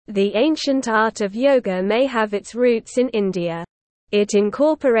The ancient art of yoga may have its roots in India. It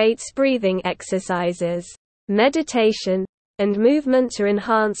incorporates breathing exercises, meditation, and movement to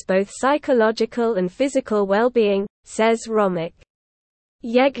enhance both psychological and physical well-being, says Romik.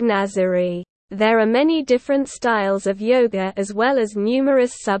 Yeghnazary. There are many different styles of yoga as well as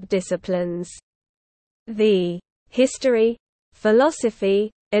numerous sub-disciplines. The history,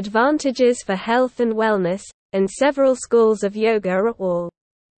 philosophy, advantages for health and wellness, and several schools of yoga are all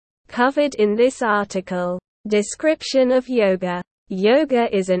covered in this article. Description of yoga.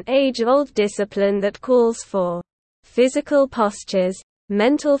 Yoga is an age-old discipline that calls for physical postures,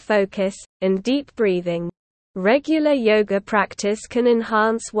 mental focus, and deep breathing. Regular yoga practice can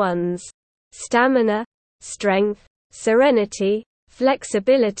enhance one's stamina, strength, serenity,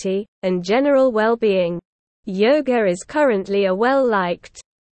 flexibility, and general well-being. Yoga is currently a well-liked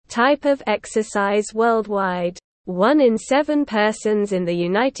type of exercise worldwide. 1 in 7 persons in the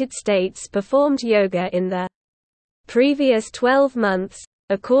United States performed yoga in the previous 12 months,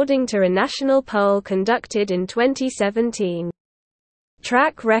 according to a national poll conducted in 2017.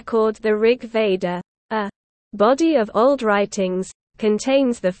 Track record. The Rig Veda, a body of old writings,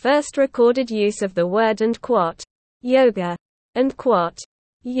 contains the first recorded use of the word and quote, yoga, and quote,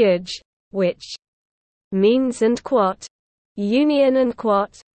 yuj, which means and quote, union and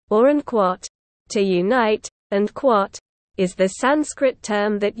quote, or and quote, to unite, and quote, is the Sanskrit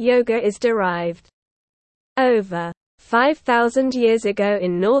term that yoga is derived. Over 5,000 years ago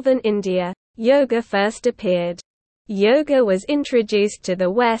in northern India, yoga first appeared. Yoga was introduced to the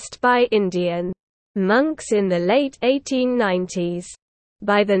West by Indian monks in the late 1890s.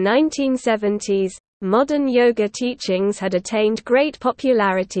 By the 1970s, modern yoga teachings had attained great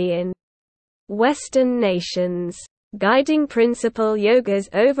popularity in Western nations. Guiding principle. Yoga's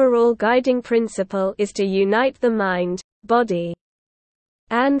overall guiding principle is to unite the mind, body,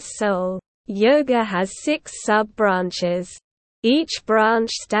 and soul. Yoga has 6 sub-branches. Each branch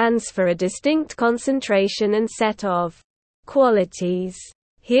stands for a distinct concentration and set of qualities.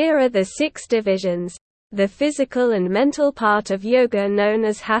 Here are the 6 divisions. The physical and mental part of yoga known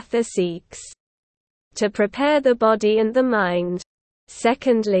as hatha seeks to prepare the body and the mind.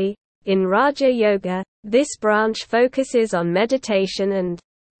 Secondly, in Raja Yoga, this branch focuses on meditation and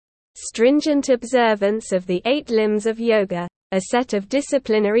stringent observance of the 8 limbs of yoga, a set of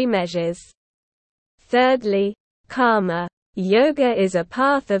disciplinary measures. Thirdly, Karma Yoga is a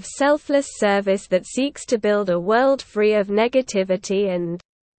path of selfless service that seeks to build a world free of negativity and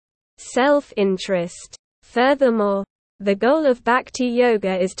self-interest. Furthermore, the goal of Bhakti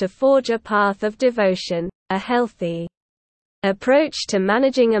Yoga is to forge a path of devotion, a healthy approach to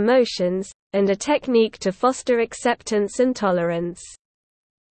managing emotions, and a technique to foster acceptance and tolerance.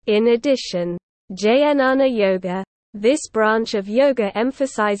 In addition, Jnana Yoga, this branch of yoga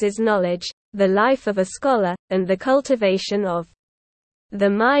emphasizes knowledge, the life of a scholar, and the cultivation of the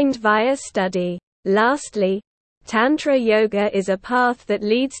mind via study. Lastly, Tantra Yoga is a path that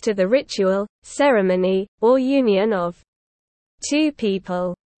leads to the ritual, ceremony, or union of 2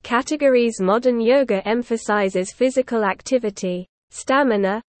 people. Categories. Modern yoga emphasizes physical activity,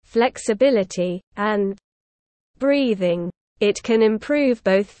 stamina, flexibility, and breathing. It can improve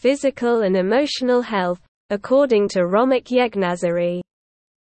both physical and emotional health, according to Romik. Yeghnazary.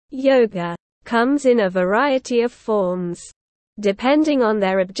 Yoga comes in a variety of forms. Depending on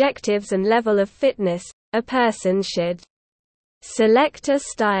their objectives and level of fitness, a person should select a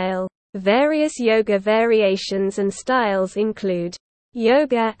style. Various yoga variations and styles include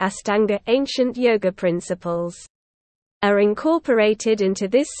Yoga Ashtanga. Ancient yoga principles are incorporated into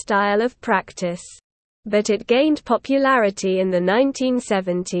this style of practice, but it gained popularity in the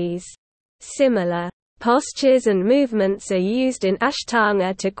 1970s. Similar postures and movements are used in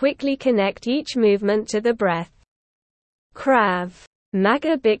Ashtanga to quickly connect each movement to the breath. Krav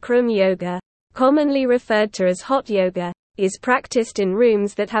Maga Bikram Yoga, commonly referred to as hot yoga, is practiced in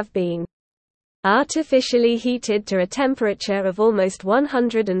rooms that have been artificially heated to a temperature of almost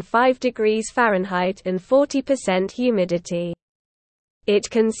 105 degrees Fahrenheit and 40% humidity. It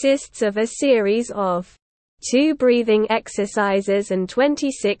consists of a series of 2 breathing exercises and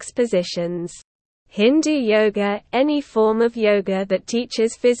 26 positions. Hindu yoga, any form of yoga that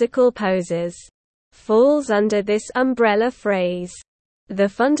teaches physical poses, falls under this umbrella phrase. The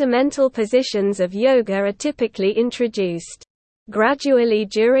fundamental positions of yoga are typically introduced gradually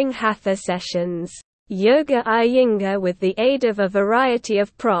during hatha sessions. Yoga Iyengar with the aid of a variety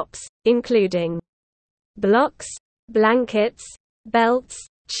of props, including blocks, blankets, belts,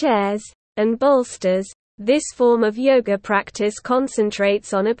 chairs, and bolsters. This form of yoga practice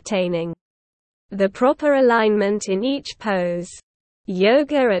concentrates on obtaining the proper alignment in each pose.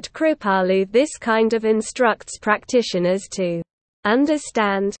 Yoga at Kripalu. This kind of instructs practitioners to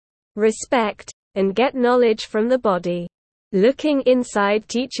understand, respect, and get knowledge from the body. Looking inside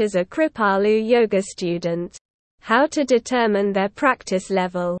teaches a Kripalu yoga student how to determine their practice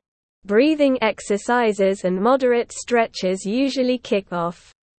level. Breathing exercises and moderate stretches usually kick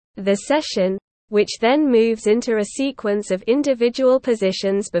off the session, which then moves into a sequence of individual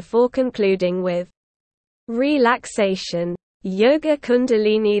positions before concluding with relaxation. Yoga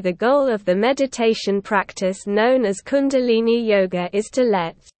Kundalini. The goal of the meditation practice known as Kundalini Yoga is to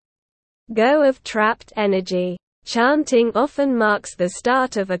let go of trapped energy. Chanting often marks the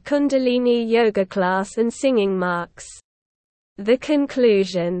start of a Kundalini Yoga class and singing marks the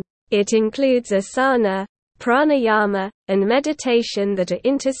conclusion. It includes asana, pranayama, and meditation that are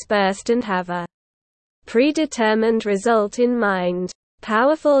interspersed and have a predetermined result in mind.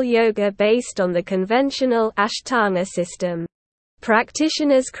 Powerful yoga based on the conventional Ashtanga system.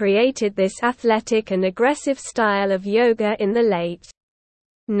 Practitioners created this athletic and aggressive style of yoga in the late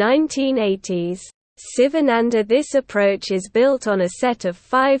 1980s. Sivananda. This approach is built on a set of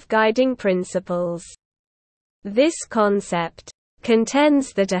 5 guiding principles. This concept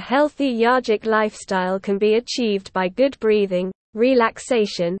contends that a healthy yogic lifestyle can be achieved by good breathing,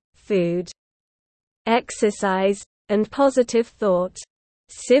 relaxation, food, exercise, and positive thought.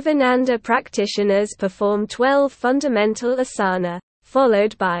 Sivananda practitioners perform 12 fundamental asana,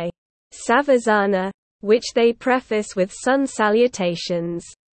 followed by savasana, which they preface with sun salutations.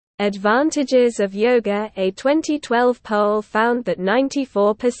 Advantages of yoga. A 2012 poll found that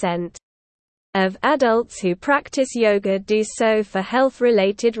 94% of adults who practice yoga do so for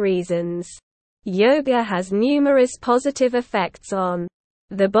health-related reasons. Yoga has numerous positive effects on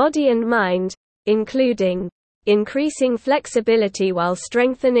the body and mind, including increasing flexibility while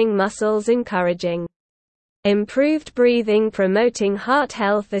strengthening muscles, encouraging improved breathing, promoting heart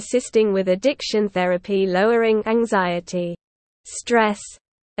health, assisting with addiction therapy, lowering anxiety, stress,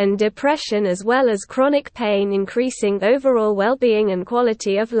 and depression, as well as chronic pain, increasing overall well-being and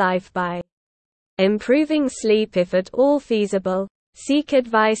quality of life by improving sleep if at all feasible. Seek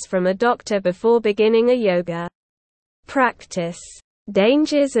advice from a doctor before beginning a yoga practice.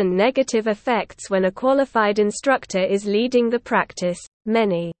 Dangers and negative effects when a qualified instructor is leading the practice.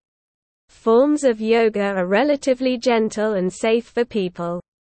 Many forms of yoga are relatively gentle and safe for people.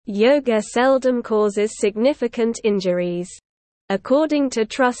 Yoga seldom causes significant injuries. According to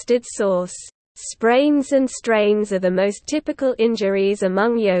trusted source, sprains and strains are the most typical injuries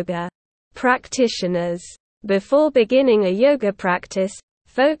among yoga practitioners. Before beginning a yoga practice,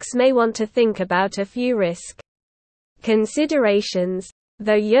 folks may want to think about a few risk considerations.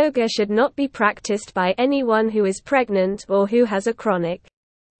 Though yoga should not be practiced by anyone who is pregnant or who has a chronic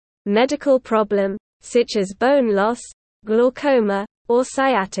medical problem, such as bone loss, glaucoma, or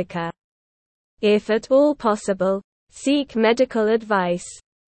sciatica. If at all possible, seek medical advice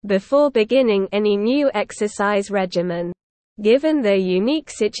before beginning any new exercise regimen. Given their unique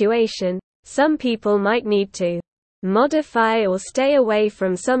situation, some people might need to modify or stay away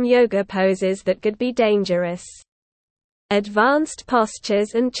from some yoga poses that could be dangerous. Advanced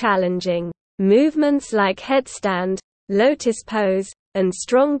postures and challenging movements like headstand, lotus pose, and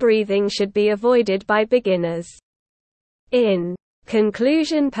strong breathing should be avoided by beginners. In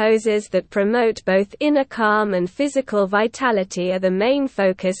conclusion, poses that promote both inner calm and physical vitality are the main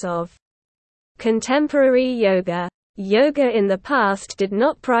focus of contemporary yoga. Yoga in the past did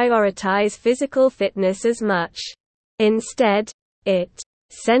not prioritize physical fitness as much. Instead, it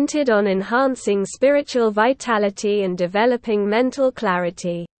centered on enhancing spiritual vitality and developing mental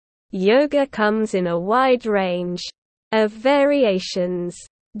clarity. Yoga comes in a wide range of variations.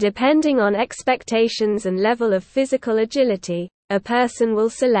 Depending on expectations and level of physical agility, a person will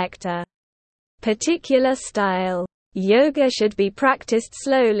select a particular style. Yoga should be practiced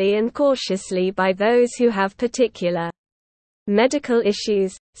slowly and cautiously by those who have particular medical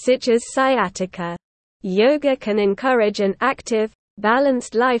issues, such as sciatica. Yoga can encourage an active,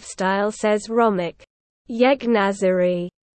 balanced lifestyle, says Romik. Yeghnazary.